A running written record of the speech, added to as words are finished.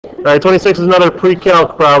All right, 26 is another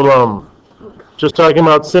pre-calc problem. Just talking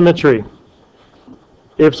about symmetry.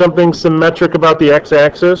 If something's symmetric about the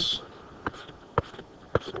x-axis,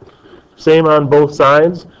 same on both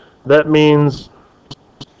sides, that means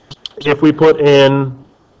if we put in,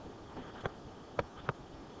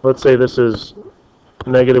 let's say this is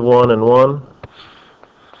 -1 and 1,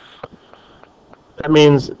 that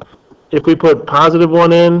means if we put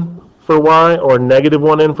 +1 in for y or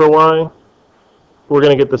 -1 in for y, we're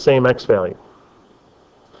going to get the same x value.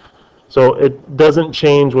 So it doesn't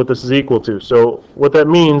change what this is equal to. So what that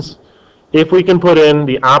means, if we can put in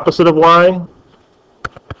the opposite of y,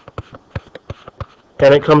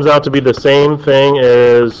 and it comes out to be the same thing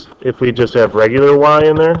as if we just have regular y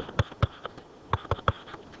in there,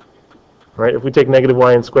 right? If we take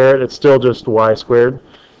 -y and square it, it's still just y squared.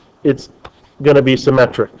 It's going to be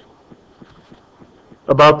symmetric.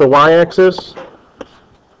 About the y-axis,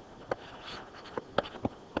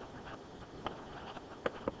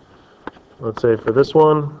 let's say for this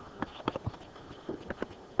one,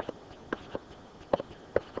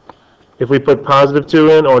 if we put +2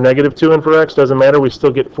 in or -2 in for x, doesn't matter, we still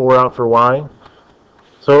get 4 out for y.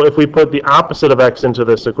 So if we put the opposite of x into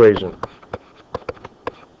this equation,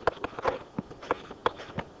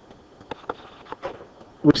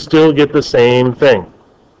 we still get the same thing.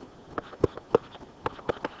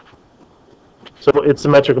 So it's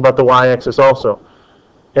symmetric about the y-axis also.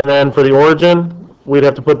 And then for the origin, we'd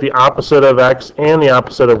have to put the opposite of x and the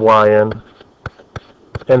opposite of y in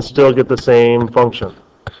and still get the same function.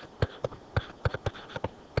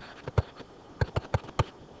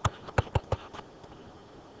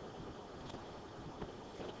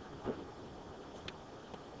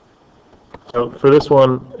 So for this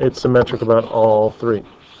one, it's symmetric about all three.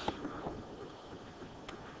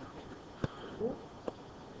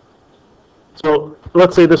 So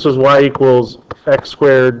let's say this was y equals x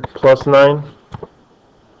squared plus 9.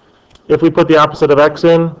 If we put the opposite of x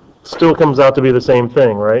in, it still comes out to be the same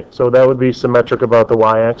thing, right? So that would be symmetric about the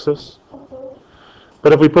y-axis.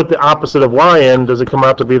 But if we put the opposite of y in, does it come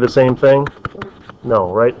out to be the same thing?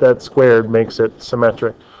 No, right? That squared makes it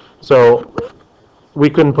symmetric. So we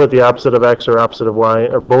couldn't put the opposite of x or opposite of y,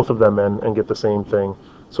 or both of them in, and get the same thing.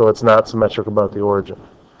 So it's not symmetric about the origin.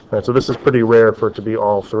 All right, so this is pretty rare for it to be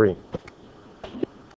all three.